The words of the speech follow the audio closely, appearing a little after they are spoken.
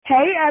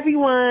Hey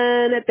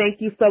everyone,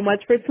 thank you so much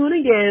for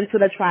tuning in to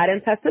the Tried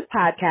and Tested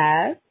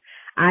podcast.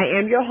 I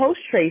am your host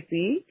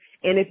Tracy,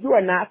 and if you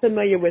are not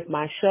familiar with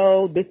my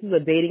show, this is a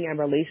dating and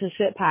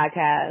relationship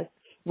podcast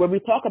where we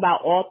talk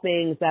about all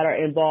things that are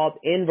involved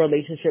in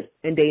relationships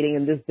and dating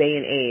in this day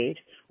and age.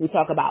 We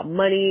talk about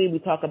money, we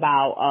talk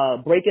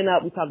about breaking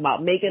up, we talk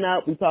about making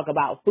up, we talk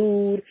about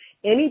food.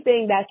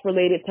 Anything that's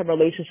related to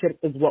relationships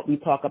is what we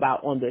talk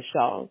about on this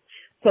show.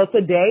 So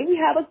today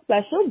we have a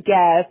special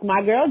guest,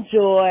 my girl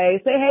Joy.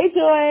 Say hey,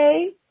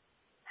 Joy.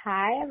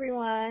 Hi,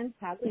 everyone.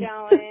 How's it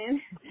going?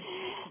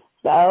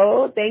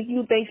 So thank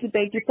you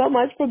so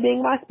much for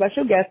being my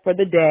special guest for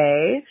the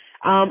day.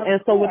 And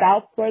so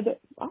without further,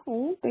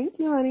 thank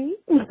you, honey.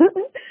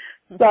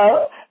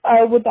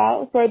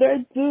 Without further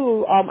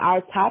ado,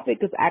 our topic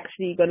is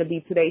actually going to be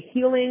today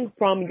healing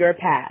from your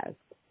past,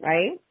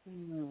 right?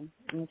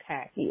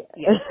 Okay.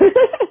 Yeah.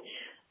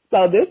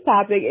 So this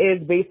topic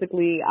is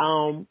basically,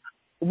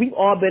 we've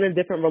all been in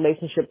different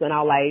relationships in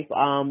our life.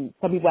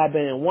 Some people have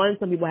been in one,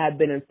 some people have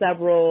been in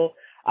several.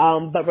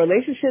 But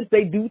relationships,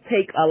 they do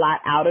take a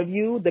lot out of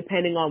you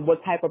depending on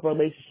what type of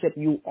relationship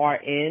you are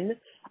in.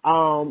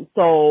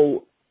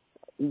 So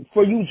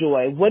for you,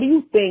 Joy, what do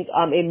you think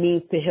it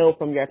means to heal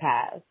from your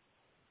past?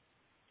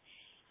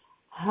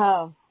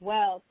 Oh,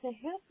 well, to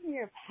heal from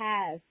your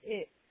past,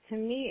 to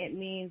me it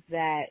means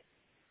that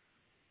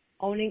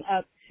owning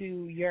up to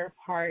your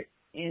part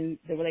in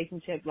the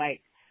relationship.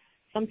 Like,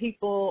 some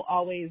people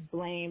always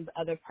blame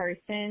the other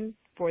person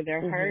for their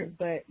hurt,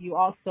 but you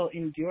also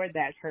endured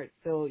that hurt.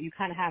 So you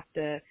kind of have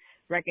to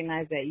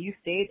recognize that you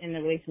stayed in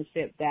a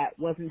relationship that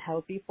wasn't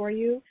healthy for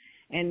you,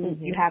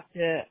 and you have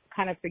to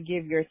kind of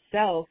forgive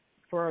yourself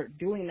for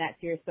doing that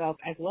to yourself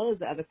as well as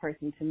the other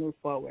person to move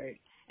forward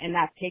and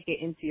not take it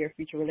into your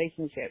future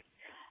relationships.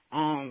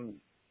 And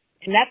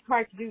that's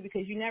hard to do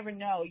because you never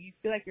know. You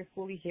feel like you're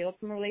fully healed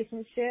from a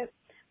relationship,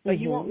 but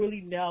you won't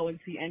really know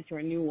until you enter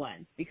a new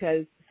one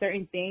because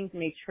certain things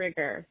may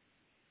trigger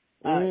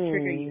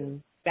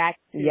you back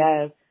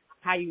to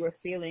how you were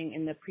feeling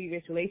in the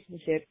previous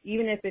relationship,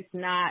 even if it's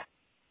not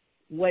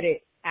what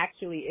it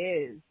actually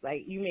is.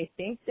 Like, you may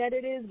think that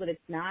it is, but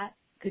it's not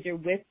because you're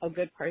with a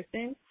good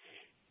person.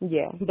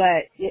 Yeah.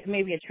 But it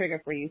may be a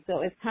trigger for you.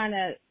 So it's kind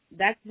of,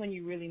 that's when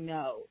you really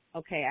know,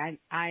 okay,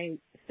 I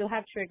still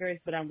have triggers,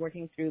 but I'm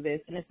working through this.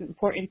 And it's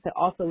important to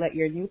also let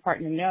your new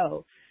partner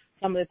know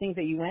some of the things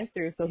that you went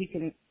through so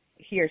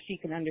he or she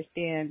can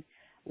understand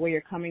where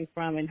you're coming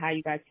from and how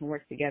you guys can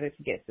work together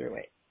to get through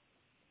it.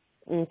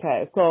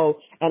 Okay, so,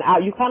 and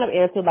you kind of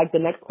answered, like, the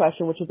next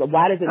question, which is,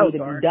 why does it need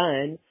to be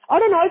done? Oh,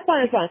 no, it's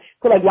fine.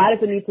 So, like, why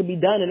does it need to be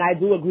done? And I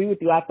do agree with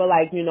you. I feel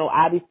like,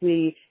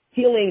 obviously,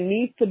 healing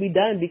needs to be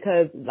done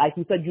because, like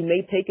you said, you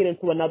may take it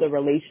into another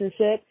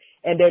relationship,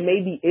 and there may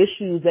be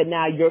issues that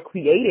now you're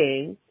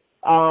creating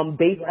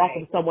based off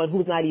of someone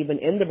who's not even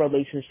in the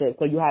relationship.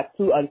 So you have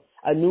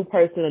a new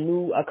person,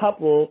 a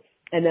couple,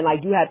 and then,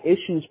 like, you have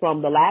issues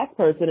from the last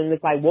person, and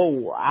it's like,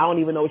 whoa, I don't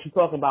even know what you're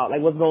talking about.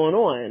 Like, what's going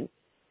on?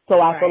 So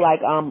I feel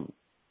like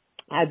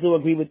I do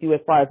agree with you as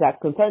far as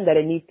that's concerned, that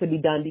it needs to be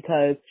done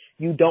because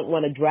you don't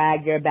want to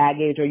drag your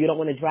baggage or you don't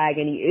want to drag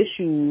any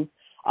issues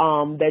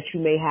that you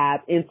may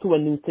have into a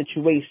new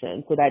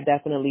situation. So that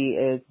definitely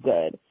is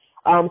good.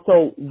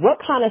 So what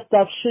kind of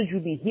stuff should you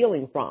be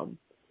healing from?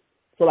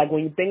 So, like,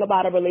 when you think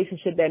about a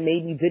relationship that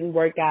maybe didn't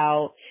work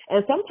out,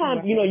 and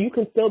sometimes, you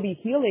can still be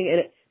healing,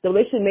 and the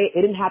relationship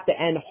it didn't have to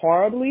end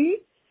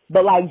horribly,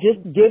 but, like,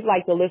 just give,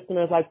 like, the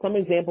listeners, like, some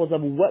examples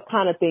of what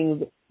kind of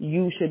things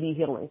you should be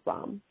healing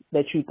from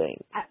that you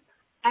think.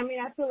 I mean,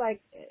 I feel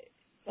like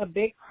a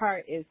big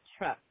part is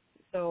trust.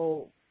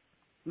 So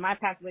my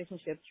past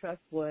relationship,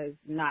 trust was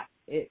not,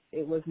 it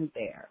wasn't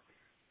there.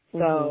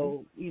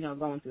 So,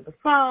 going through the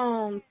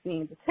phone,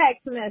 seeing the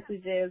text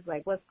messages,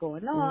 like, what's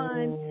going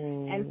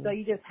on? And so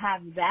you just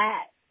have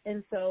that.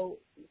 And so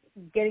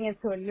getting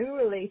into a new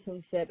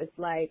relationship, it's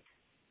like,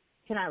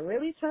 can I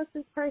really trust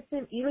this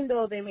person? Even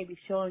though they may be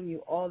showing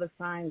you all the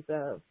signs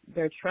of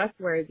they're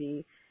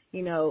trustworthy,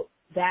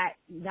 that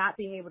not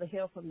being able to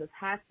heal from the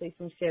past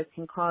relationship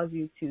can cause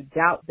you to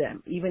doubt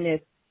them, even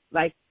if,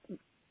 like,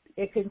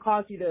 it can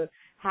cause you to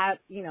have,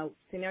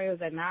 scenarios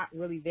that are not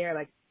really there,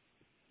 like,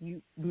 you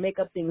make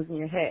up things in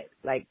your head,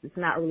 like, it's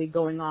not really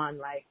going on,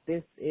 like,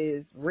 this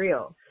is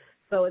real.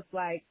 So it's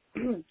like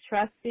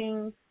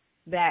trusting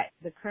that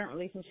the current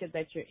relationship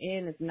that you're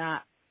in is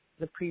not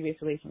the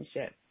previous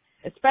relationship,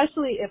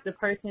 especially if the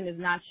person is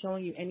not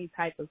showing you any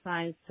type of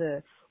signs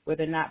to where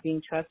they're not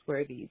being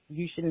trustworthy.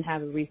 You shouldn't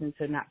have a reason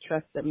to not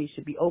trust them. You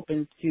should be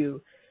open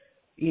to,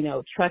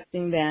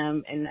 trusting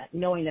them and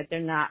knowing that they're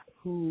not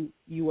who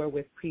you were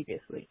with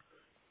previously.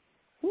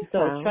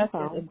 So trust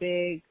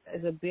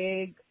is a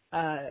big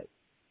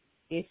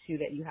issue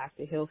that you have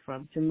to heal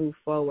from to move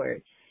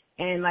forward.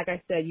 And like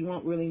I said, you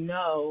won't really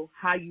know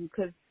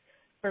because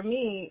for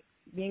me,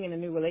 being in a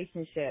new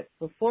relationship,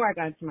 before I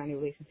got into my new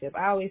relationship,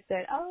 I always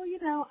said,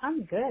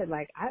 I'm good.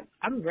 Like,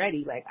 I'm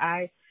ready. Like,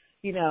 I'm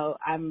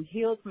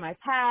healed from my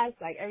past.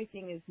 Like,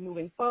 everything is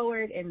moving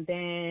forward. And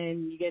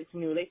then you get into a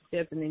new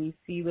relationship and then you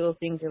see little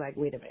things. You're like,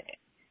 wait a minute.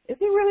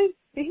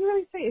 did he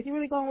really say, is he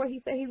really going where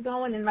he said he's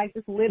going? And like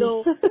this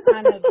little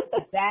kind of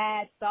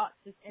bad thoughts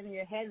just enter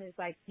your head, and it's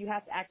like you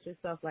have to ask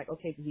yourself, like,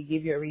 okay, did he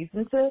give you a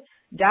reason to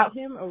doubt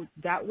him or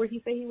doubt where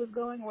he said he was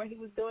going or what he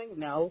was doing?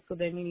 No. So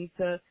then you need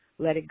to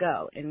let it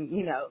go and,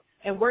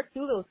 and work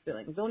through those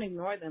feelings. Don't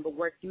ignore them, but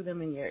work through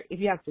them if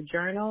you have to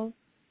journal,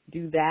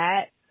 do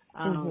that.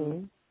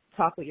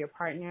 Talk with your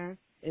partner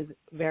is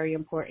very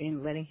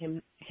important. Letting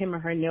him or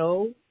her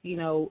know,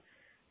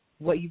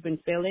 what you've been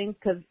feeling,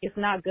 because it's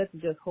not good to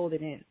just hold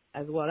it in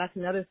as well. That's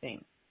another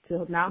thing.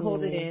 To not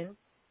hold it in,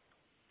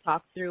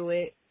 talk through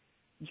it,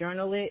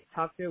 journal it,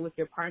 talk through it with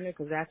your partner,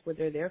 because that's what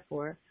they're there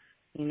for,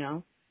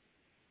 No,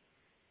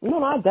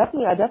 I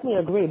definitely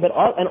agree. But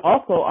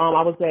also,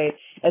 I would say,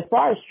 as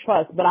far as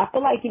trust, but I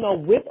feel like,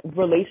 with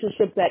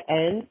relationships that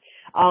end,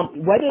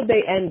 whether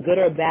they end good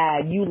or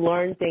bad, you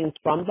learn things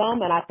from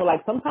them. And I feel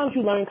like sometimes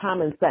you learn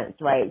common sense,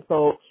 right?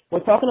 So we're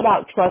talking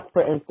about trust,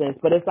 for instance,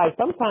 but it's like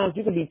sometimes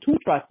you can be too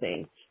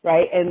trusting,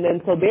 right? And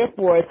then so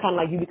therefore it's kind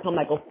of like you become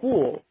like a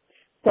fool.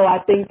 So I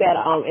think that,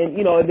 in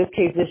this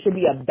case, there should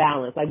be a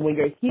balance. Like when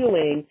you're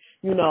healing,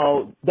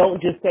 don't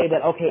just say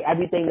that, okay,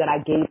 everything that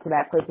I gave to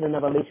that person in the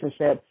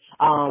relationship,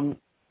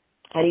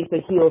 I need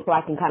to heal so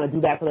I can kind of do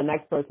that for the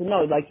next person.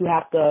 No, like you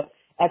have to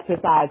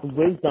exercise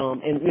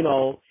wisdom and,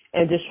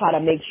 and just try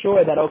to make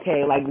sure that,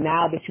 okay, like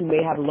now that you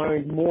may have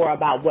learned more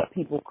about what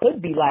people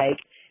could be like,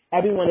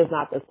 everyone is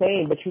not the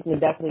same, but you can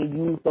definitely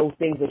use those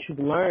things that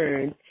you've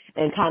learned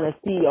and kind of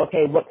see,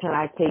 okay, what can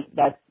I take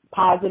that's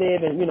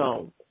positive and,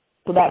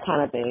 so that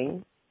kind of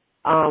thing.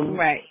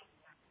 Right.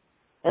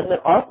 And then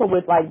also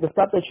with like the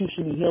stuff that you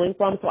should be healing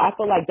from. So I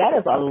feel like that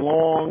is a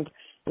long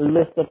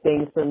list of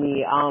things for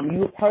me.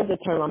 You've heard the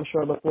term, I'm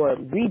sure, before,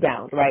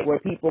 rebound, right? Where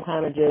people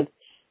kind of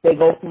they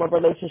go from a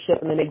relationship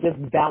and then they just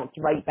bounce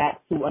right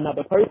back to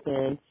another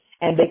person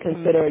and they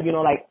consider,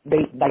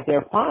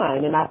 they're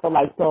fine. And I feel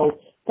like, so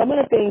some of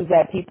the things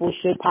that people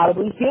should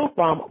probably heal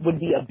from would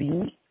be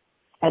abuse,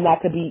 and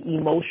that could be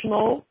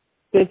emotional,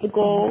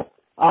 physical,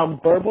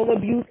 verbal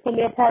abuse from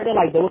their partner,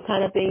 like those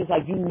kind of things.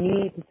 Like you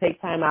need to take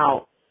time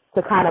out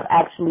to kind of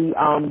actually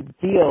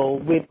deal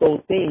with those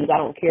things. I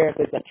don't care if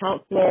it's a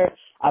counselor,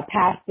 a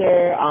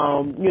pastor,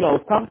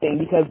 something,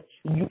 because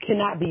you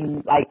cannot be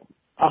like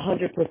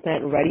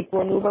 100% ready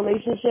for a new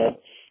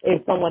relationship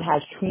if someone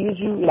has treated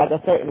you like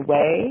a certain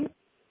way.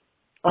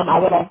 I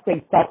would also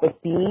say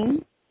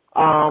self-esteem,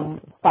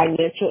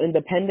 financial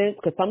independence,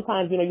 because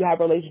sometimes, you have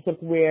relationships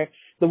where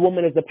the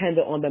woman is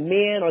dependent on the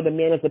man or the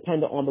man is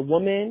dependent on the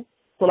woman.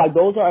 So like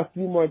those are a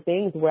few more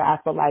things where I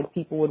feel like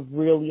people would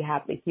really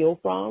have to heal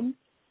from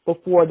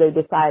before they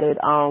decided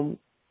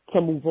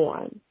to move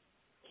on.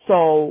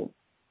 So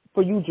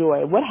for you,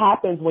 Joy, what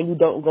happens when you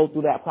don't go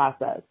through that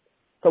process?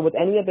 So with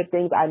any of the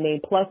things I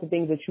named, plus the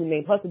things that you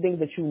named, plus the things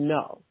that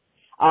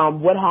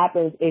what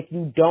happens if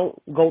you don't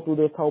go through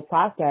this whole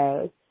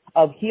process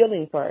of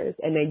healing first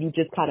and then you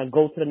just kind of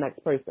go to the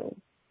next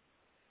person?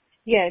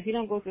 Yeah, if you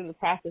don't go through the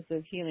process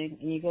of healing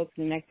and you go to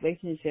the next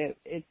relationship,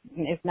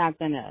 it's not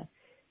gonna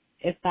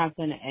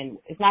end.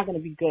 It's not gonna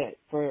be good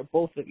for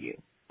both of you.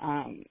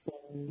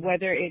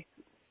 Whether it's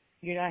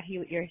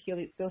you're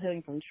still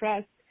healing from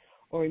trust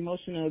or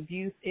emotional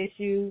abuse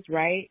issues,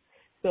 right?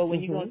 So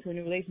when you go into a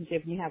new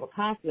relationship and you have a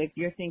conflict,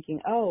 you're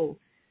thinking, oh,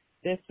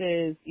 this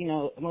is,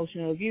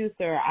 emotional abuse,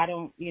 or I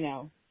don't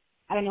know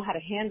how to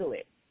handle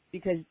it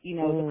because,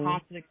 the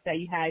conflicts that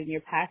you had in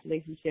your past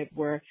relationship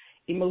were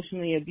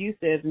emotionally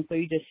abusive, and so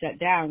you just shut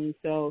down. And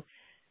so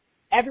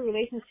every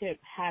relationship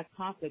has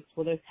conflicts.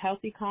 Well, there's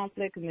healthy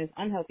conflict and there's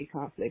unhealthy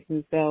conflict.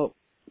 And so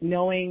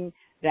knowing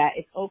that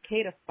it's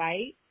okay to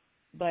fight,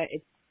 but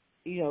it's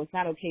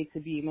not okay to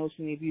be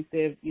emotionally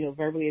abusive,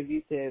 verbally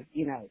abusive,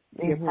 to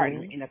your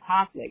partner in a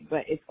conflict.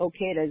 But it's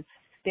okay to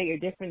state your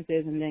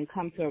differences and then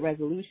come to a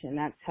resolution.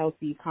 That's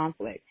healthy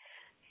conflict.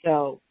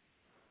 So,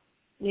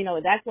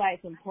 that's why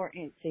it's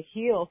important to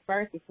heal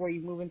first before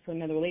you move into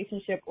another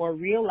relationship, or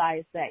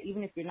realize that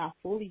even if you're not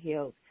fully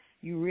healed,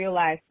 you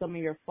realize some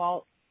of your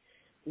faults,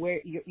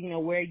 where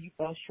where you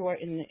fell short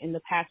in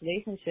the past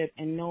relationship,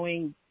 and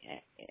knowing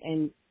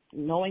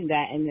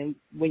that, and then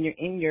when you're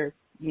in your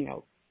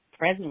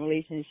present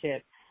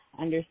relationship,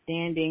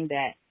 understanding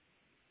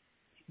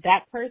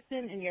that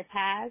person in your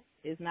past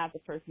is not the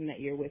person that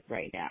you're with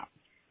right now.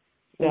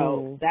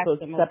 So that's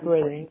the most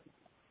important.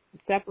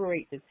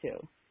 Separate the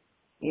two.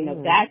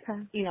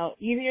 That's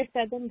easier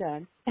said than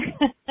done.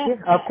 Yeah,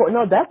 of course.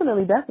 No,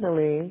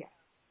 definitely.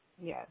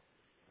 Yes.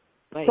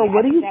 So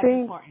what do you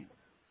think?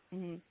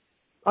 Mm-hmm.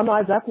 Oh no,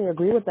 I definitely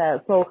agree with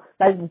that. So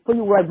like for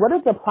you, like what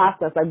is the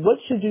process? Like what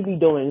should you be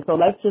doing? So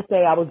let's just say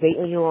I was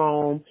dating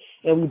Jerome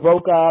and we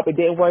broke up, it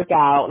didn't work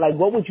out. Like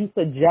what would you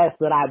suggest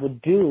that I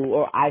would do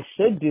or I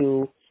should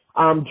do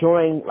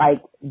during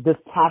like this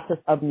process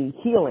of me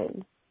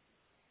healing?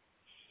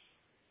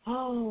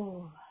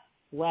 Oh,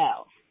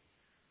 well,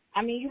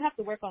 I mean, you have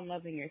to work on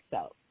loving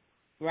yourself,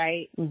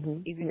 right?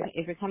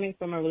 If you're coming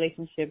from a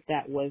relationship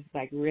that was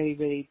like really,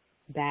 really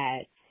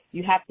bad,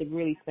 you have to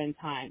really spend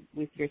time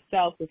with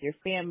yourself, with your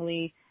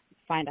family,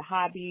 find a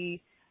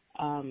hobby,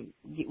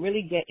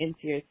 really get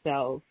into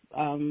yourself.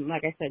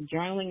 Like I said,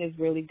 journaling is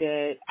really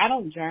good. I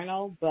don't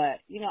journal, but,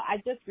 I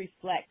just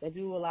reflect. I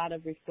do a lot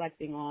of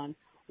reflecting on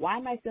why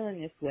am I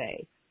feeling this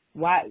way?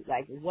 Why,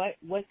 like,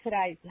 what could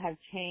I have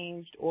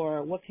changed,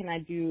 or what can I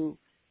do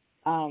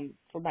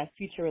for my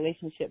future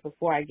relationship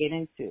before I get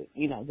into,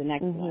 the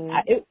next one.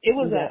 It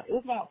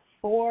was about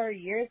 4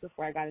 years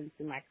before I got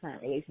into my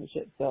current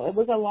relationship. So it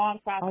was a long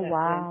process. Oh,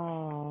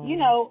 wow.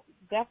 And,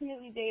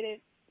 definitely dated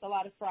a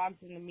lot of frogs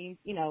in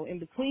in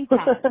between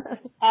time.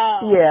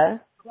 Yeah.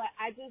 But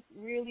I just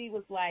really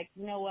was like,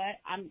 you know what?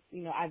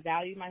 I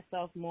value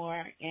myself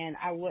more, and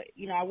I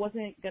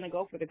wasn't going to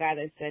go for the guy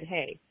that said,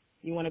 hey,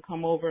 you want to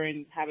come over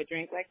and have a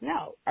drink? Like,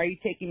 no. Are you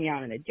taking me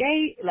out on a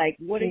date? Like,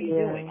 what are you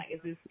doing? Like, is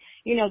this,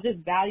 just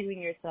valuing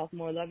yourself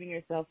more, loving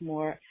yourself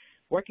more,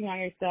 working on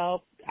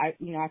yourself. I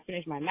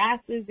finished my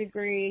master's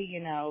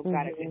degree,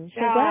 got a good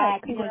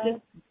job,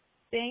 just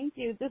thank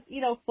you. Just,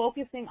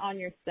 focusing on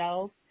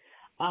yourself.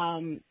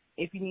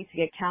 If you need to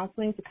get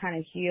counseling to kind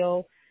of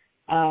heal,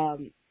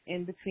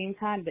 in between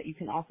time, but you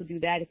can also do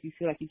that if you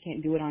feel like you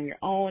can't do it on your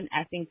own.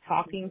 I think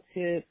talking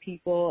to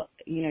people,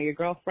 your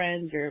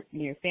girlfriends,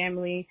 your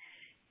family,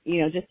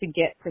 just to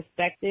get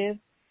perspective.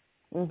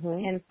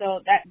 And so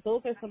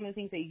those are some of the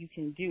things that you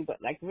can do, but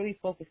like really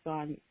focus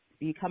on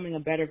becoming a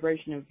better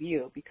version of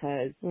you,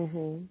 because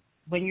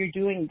when you're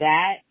doing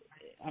that,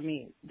 I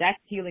mean, that's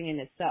healing in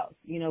itself,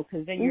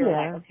 because then you're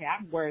like, okay,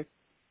 I'm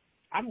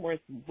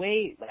worth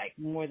way like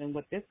more than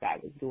what this guy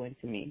was doing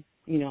to me,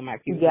 in my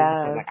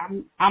future. Like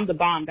I'm the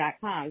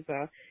bomb.com.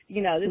 So,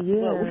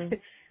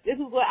 this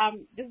is what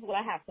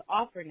I have to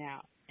offer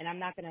now. And I'm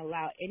not going to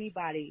allow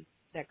anybody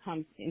that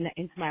comes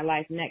into my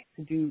life next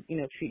to do,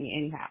 treat me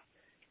anyhow.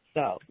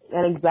 So.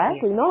 And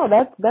exactly. Yeah. No,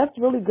 that's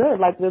really good.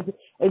 Like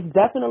it's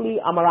definitely,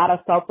 a lot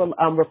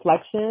of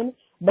reflection,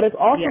 but it's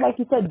also, like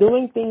you said,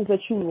 doing things that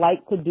you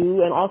like to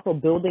do and also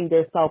building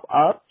yourself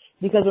up.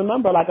 Because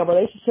remember, like a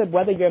relationship,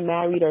 whether you're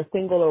married or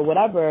single or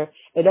whatever,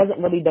 it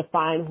doesn't really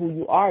define who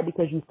you are,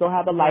 because you still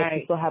have a life,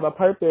 you still have a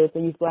purpose,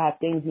 and you still have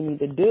things you need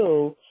to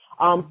do.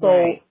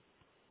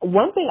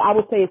 One thing I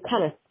would say is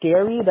kind of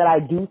scary that I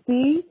do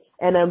see,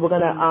 and then we're going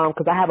to,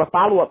 because I have a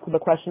follow-up to the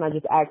question I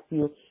just asked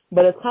you,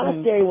 but it's kind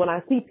of scary when I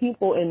see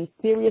people in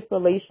serious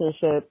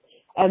relationships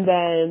and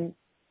then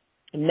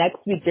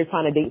next week they're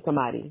trying to date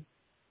somebody.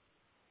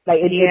 Like,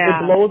 it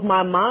blows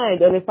my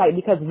mind. And it's like,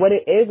 because what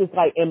it is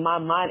like, in my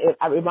mind, it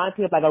reminds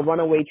me of like a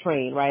runaway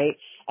train, right?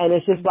 And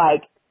it's just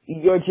like,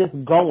 you're just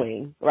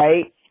going,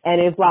 right? And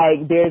it's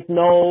like, there's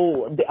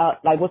no,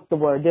 like, what's the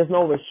word? There's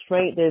no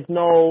restraint. There's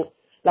no,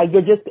 like,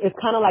 it's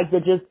kind of like you're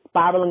just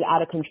spiraling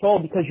out of control,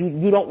 because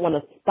you don't want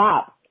to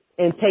stop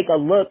and take a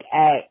look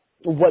at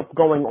what's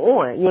going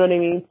on. You know what I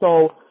mean?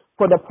 So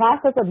for the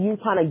process of you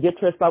trying to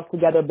get yourself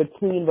together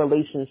between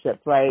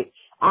relationships, right?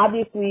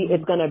 Obviously,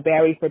 it's going to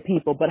vary for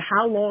people, but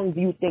how long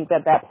do you think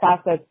that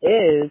process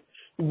is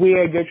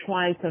where you're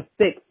trying to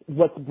fix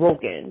what's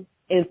broken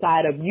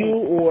inside of you,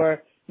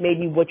 or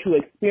maybe what you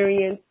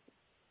experienced?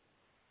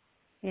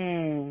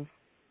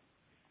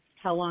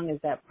 How long is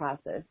that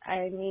process?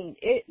 I mean,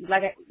 it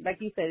like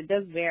you said, it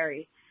does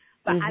vary,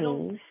 but I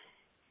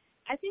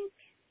think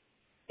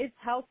it's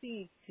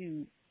healthy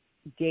to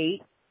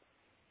date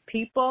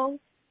people,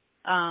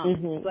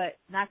 but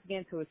not to get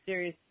into a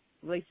serious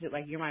relationship,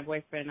 like you're my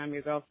boyfriend, I'm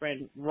your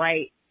girlfriend,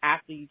 right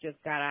after you just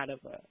got out of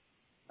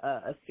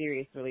a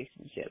serious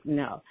relationship.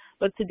 No.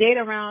 But to date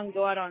around,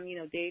 go out on,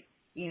 dates,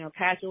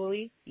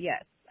 casually,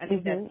 yes. I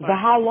think that's fine. But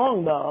how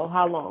long though?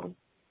 How long?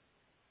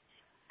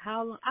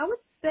 I would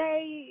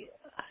say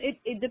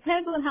it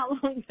depends on how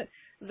long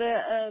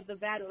the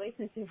bad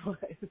relationship was.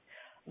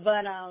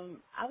 But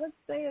I would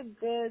say a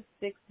good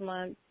 6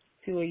 months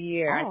to a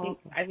year. Oh.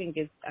 I think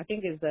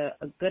it's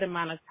a good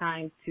amount of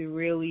time to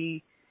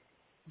really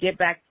get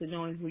back to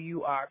knowing who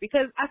you are.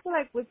 Because I feel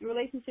like with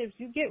relationships,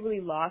 you get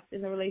really lost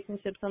in the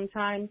relationship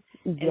sometimes.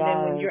 And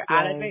then when you're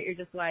out of it, you're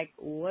just like,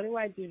 what do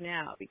I do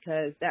now?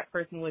 Because that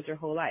person was your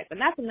whole life.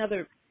 And that's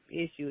another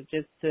issue,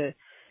 just to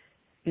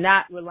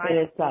not rely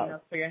on someone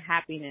else for your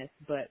happiness,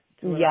 but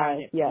to rely on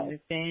it from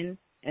within.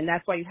 And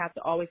that's why you have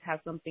to always have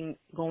something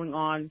going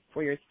on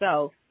for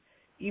yourself.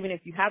 Even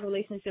if you have a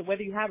relationship,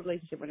 whether you have a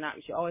relationship or not,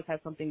 you should always have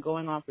something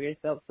going on for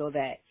yourself, so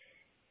that,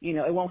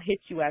 it won't hit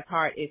you as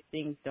hard if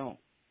things don't,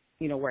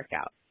 work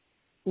out.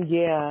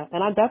 Yeah,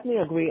 and I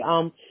definitely agree.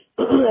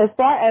 As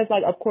far as,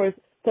 like, of course,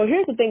 so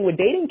here's the thing with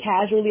dating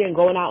casually and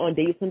going out on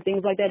dates and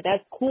things like that,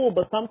 that's cool,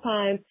 but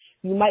sometimes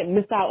you might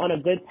miss out on a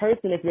good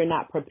person if you're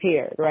not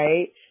prepared,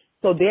 right?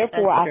 So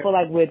therefore, I feel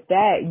like with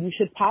that, you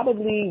should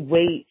probably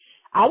wait.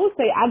 I would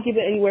say I'll give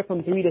it anywhere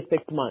from 3 to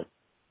 6 months.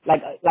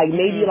 Like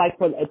maybe like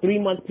for a 3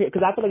 month period,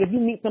 because I feel like if you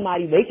meet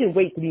somebody, they can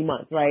wait 3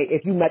 months, right?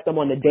 If you met them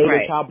on the day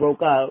that y'all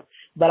broke up.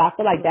 But I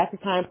feel like that's the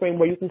time frame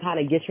where you can kind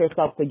of get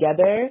yourself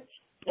together.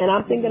 And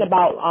I'm thinking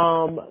about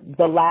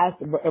the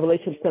last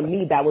relationship to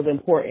me that was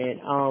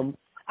important.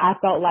 I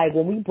felt like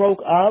when we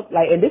broke up,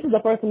 like, and this is the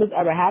first time this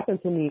ever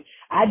happened to me,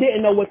 I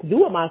didn't know what to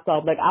do with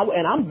myself. Like,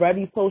 and I'm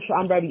very social,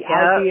 I'm very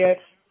out here.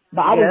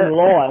 But I was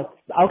lost.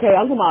 Okay,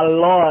 I'm talking about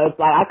lost.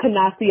 Like, I could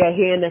not see a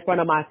hand in front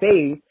of my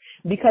face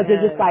because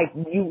it's just like,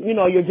 you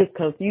know, you're just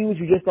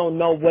confused. You just don't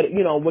know what,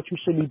 you know, what you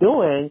should be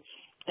doing.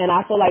 And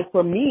I feel like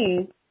for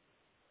me,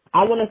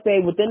 I want to say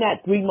within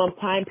that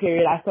 3-month time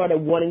period, I started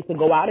wanting to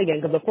go out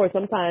again because, of course,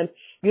 sometimes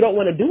you don't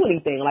want to do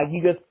anything. Like, you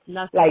just,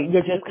 like,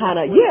 you're just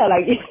kind of,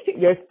 like,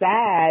 you're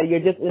sad.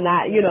 You're just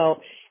not, you know.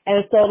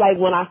 And so,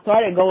 like, when I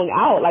started going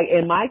out, like,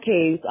 in my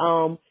case,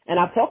 and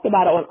I've talked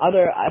about it on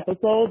other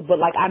episodes, but,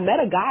 like, I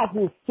met a guy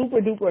who's super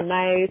duper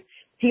nice.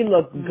 He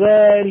looked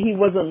good. He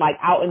wasn't, like,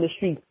 out in the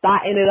streets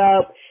starting it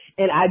up.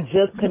 And I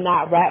just could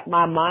not wrap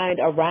my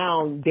mind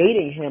around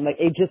dating him. Like,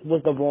 it just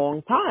was the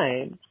wrong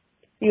time.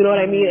 You know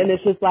what I mean? And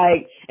it's just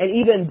like, and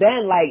even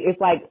then, like,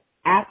 it's like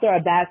after a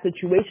bad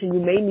situation,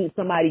 you may meet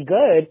somebody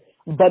good,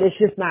 but it's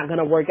just not going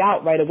to work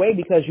out right away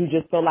because you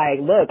just feel like,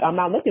 look, I'm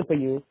not looking for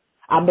you.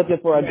 I'm looking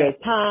for a good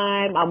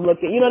time. I'm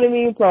looking, you know what I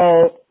mean?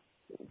 So,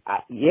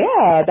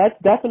 yeah, that's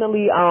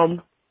definitely,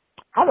 all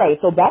right.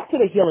 So back to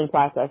the healing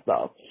process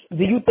though.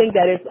 Do you think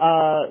that it's,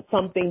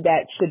 something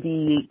that should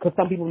be, cause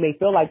some people may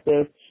feel like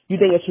this, do you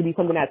think it should be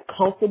something that's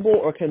comfortable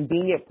or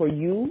convenient for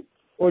you?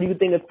 Or do you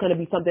think it's going to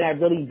be something that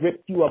really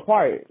rips you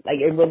apart? Like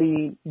it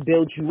really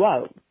builds you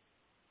up?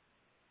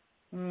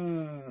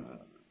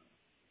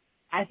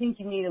 I think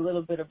you need a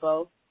little bit of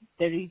both.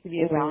 There needs to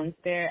be a balance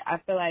there. I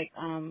feel like,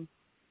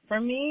 for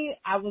me,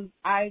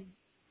 I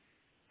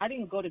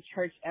didn't go to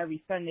church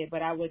every Sunday,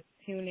 but I would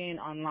tune in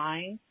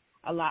online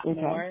a lot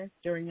more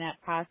during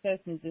that process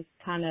and just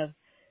kind of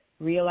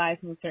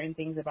realizing certain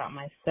things about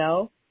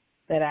myself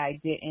that I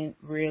didn't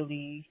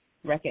really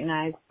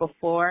recognize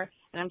before.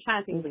 And I'm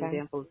trying to think of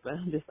examples, but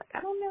I'm just like,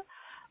 I don't know.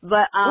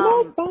 But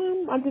it's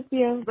fun. I'm just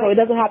so it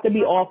doesn't have to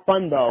be all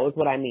fun though, is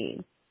what I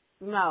mean.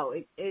 No,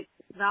 it's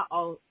not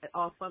all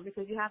fun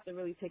because you have to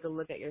really take a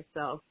look at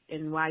yourself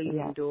and why you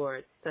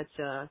endured such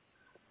a,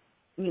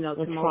 you know,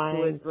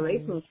 tumultuous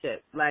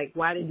relationship. Like,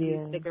 why did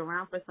you stick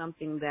around for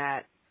something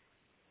that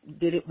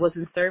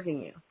wasn't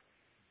serving you?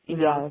 You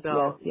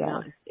know, you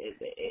know,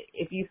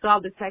 if you saw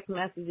the text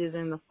messages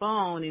in the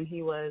phone and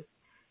he was,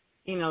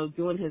 you know,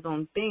 doing his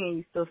own thing and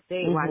you still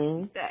stayed, why did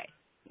you stay?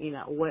 You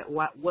know,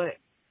 what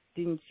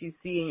didn't you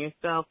see in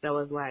yourself that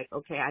was like,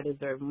 okay, I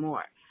deserve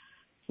more?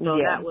 So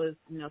that was,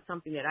 you know,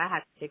 something that I had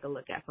to take a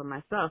look at for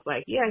myself.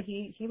 Like,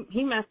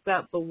 he messed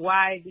up, but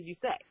why did you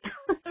stay?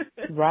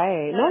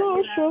 Right. No,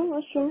 it's true.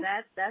 That's true.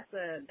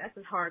 That's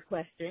a hard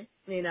question,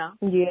 you know.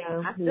 Yeah.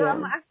 I'm still like,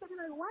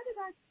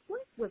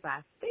 what was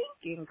I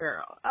thinking,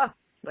 girl? Oh,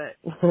 but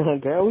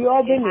girl, we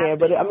all been there.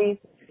 But I mean,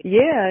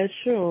 yeah, it's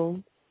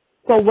true.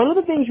 So one of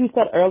the things you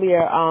said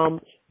earlier,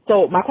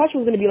 so my question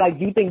was going to be like,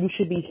 do you think you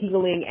should be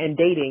healing and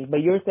dating?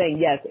 But you're saying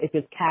yes, if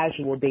it's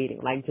casual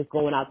dating, like just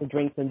going out to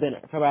drinks and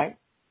dinner, correct?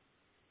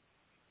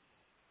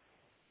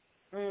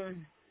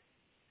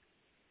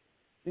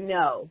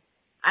 No.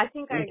 I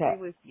think I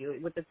agree with you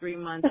with the 3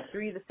 to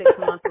 6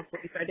 months before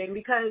you start dating,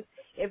 because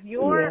if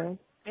you're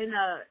in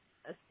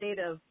a state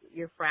of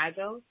you're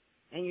fragile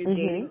and you're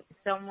dating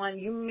someone,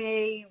 you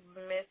may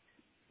miss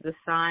the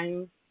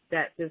signs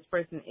that this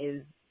person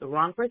is the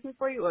wrong person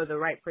for you or the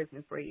right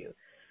person for you,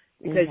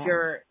 because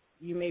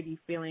you may be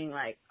feeling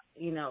like,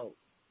 you know,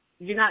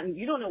 you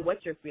don't know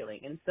what you're feeling,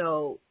 and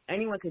so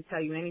anyone could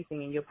tell you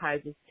anything and you'll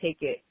probably just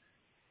take it,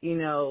 you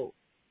know,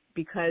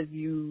 because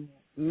you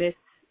miss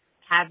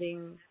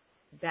having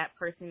that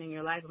person in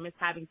your life or miss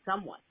having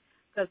someone.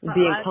 Because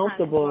being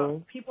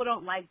comfortable. People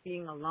don't like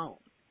being alone.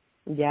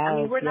 Yeah, I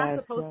mean, we're not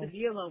supposed to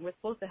be alone. We're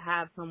supposed to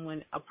have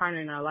someone, a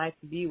partner in our life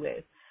to be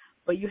with.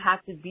 But you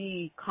have to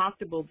be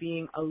comfortable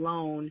being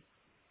alone,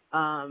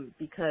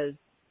 because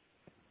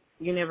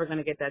you're never going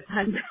to get that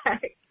time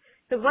back.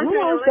 Because once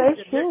you're in a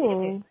relationship,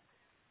 you're in it.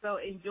 So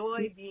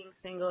enjoy being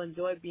single,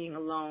 enjoy being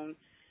alone.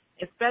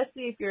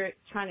 Especially if you're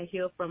trying to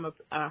heal from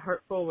a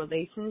hurtful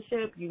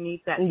relationship, you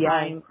need that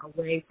time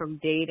away from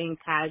dating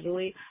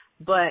casually.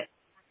 But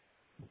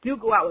do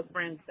go out with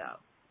friends, though.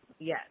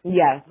 Yes.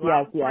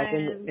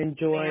 And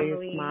enjoy,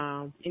 family,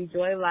 smile.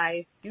 Enjoy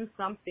life. Do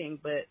something.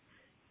 But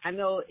I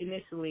know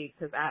initially,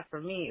 because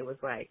for me, it was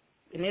like,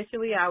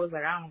 initially I was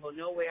like, I don't want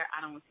to go nowhere.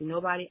 I don't want to see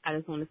nobody. I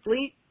just want to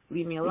sleep.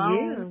 Leave me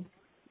alone.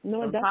 Yeah.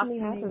 No, it definitely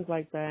happens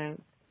like that.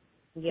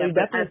 Yeah, so you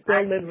definitely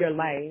still live your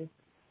life.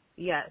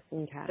 Yes.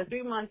 Okay. The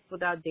 3 months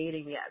without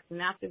dating, yes. And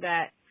after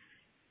that,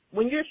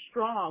 when you're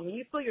strong, when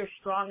you feel you're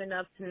strong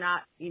enough to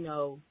not, you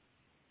know,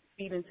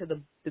 feed into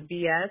the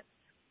BS,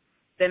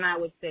 then I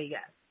would say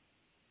yes.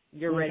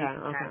 You're ready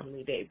to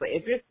casually date. But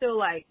if you're still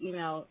like, you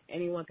know,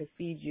 anyone could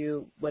feed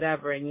you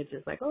whatever and you're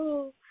just like,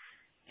 oh,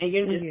 and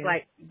you're just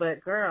like,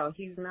 but girl,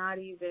 he's not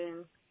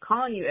even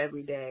calling you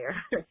every day,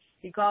 or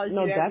he calls you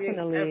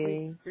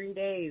every 3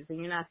 days and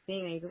you're not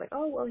seeing it. You're just like,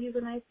 oh, well, he's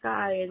a nice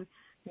guy, and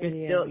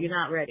you're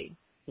not ready.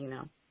 You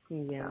know.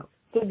 Yeah.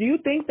 So do you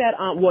think that,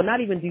 well,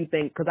 not even do you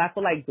think, because I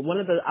feel like one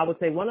of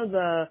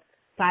the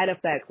side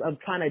effects of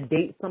trying to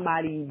date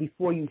somebody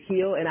before you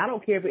heal, and I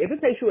don't care if it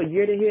takes you a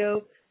year to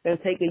heal, then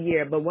take a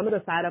year, but one of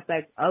the side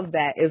effects of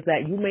that is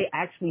that you may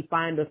actually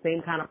find the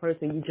same kind of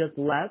person you just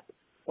left,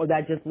 or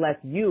that just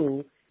left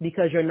you,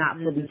 because you're not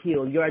fully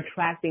healed. You're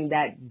attracting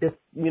that,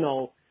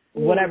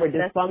 whatever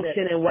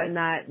dysfunction and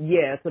whatnot.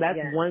 Yeah, so that's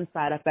one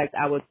side effect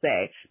I would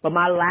say. But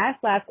my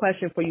last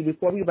question for you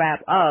before we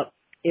wrap up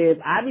is,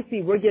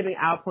 obviously we're giving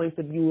our points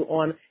of view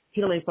on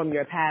healing from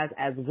your past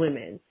as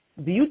women.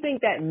 Do you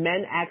think that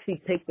men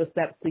actually take the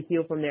steps to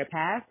heal from their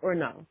past or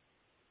no?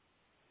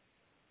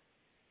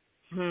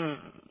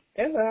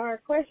 That's a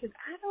hard question.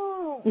 I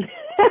don't.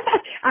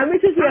 I mean,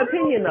 it's just your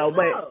opinion though,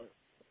 but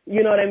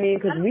you know what I mean?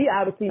 Because we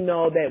obviously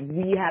know that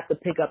we have to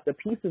pick up the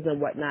pieces and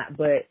whatnot,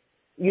 but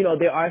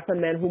there are some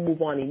men who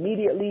move on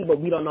immediately, but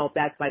we don't know if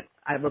that's like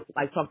I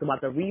talked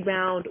about the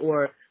rebound,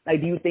 or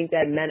like, do you think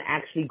that men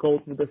actually go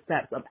through the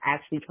steps of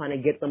actually trying to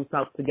get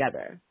themselves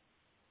together?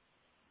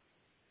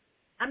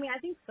 I mean, I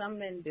think some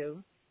men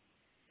do.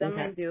 Some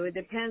men do. It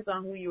depends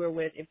on who you were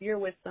with. If you're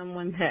with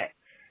someone that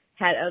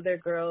had other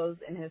girls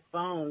in his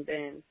phone,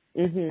 then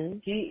he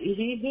ain't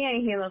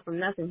healing from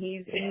nothing.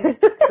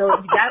 So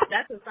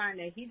that's a sign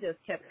that he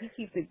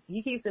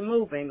keeps it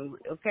moving.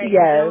 Okay.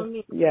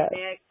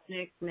 Yes.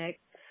 Next.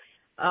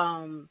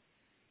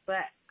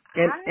 But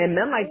and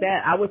men like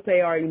that, I would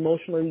say, are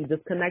emotionally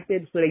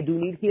disconnected, so they do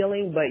need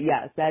healing. But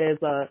yes,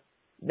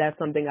 that's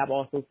something I've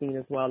also seen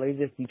as well. They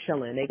just be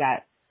chilling. They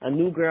got a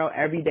new girl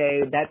every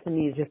day. That to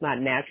me is just not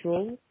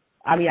natural.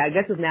 I mean, I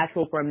guess it's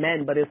natural for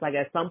men, but it's like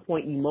at some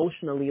point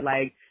emotionally,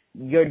 like,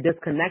 you're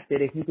disconnected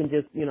if you can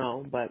just,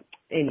 but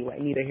anyway,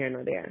 neither here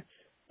nor there.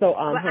 So,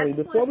 honey,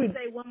 before we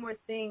say one more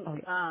thing,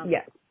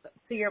 yes,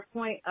 to your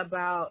point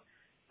about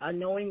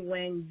knowing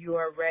when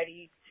you're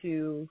ready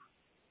to,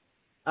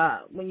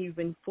 when you've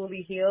been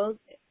fully healed.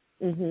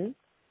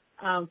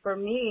 For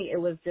me, it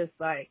was just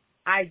like,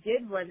 I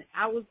knew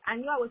I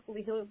was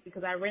fully healed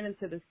because I ran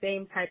into the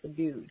same type of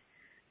dude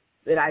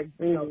that I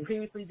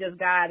previously just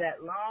got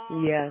that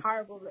long,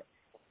 horrible,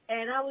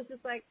 and I was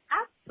just like,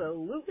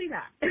 absolutely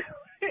not. I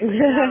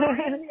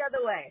ran the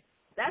other way.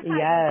 That's how you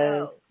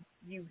know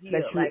you heal.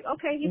 Like,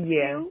 okay, he's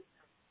cute,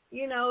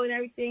 and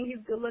everything.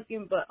 He's good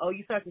looking, but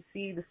you start to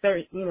see the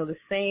certain, the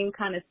same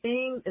kind of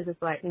thing. It's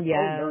just like, oh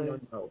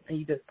no, and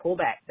you just pull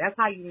back. That's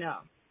how you know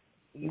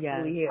you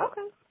fully healed.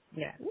 Okay.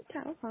 Yeah.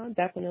 Okay.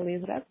 Definitely.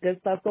 So that's good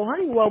stuff. So,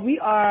 honey,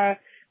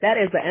 that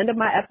is the end of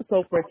my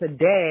episode for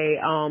today.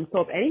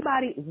 So if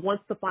anybody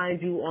wants to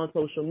find you on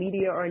social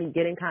media or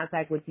get in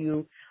contact with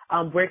you,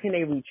 where can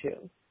they reach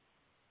you?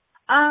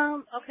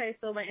 Okay,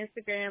 so my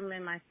Instagram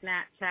and my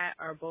Snapchat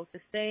are both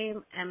the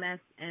same,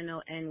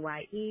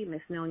 MSNONYE,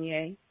 Miss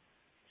Nonye.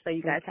 So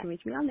you guys can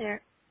reach me on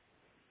there.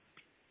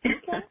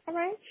 Okay, all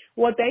right.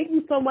 Well, thank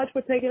you so much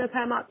for taking the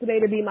time out today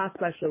to be my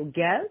special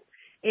guest.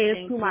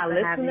 And to my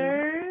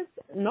listeners,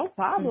 no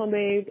problem,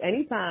 babe,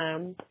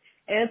 anytime.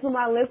 And to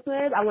my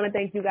listeners, I want to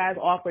thank you guys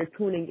all for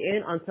tuning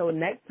in. Until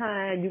next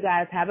time, you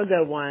guys have a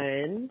good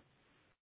one.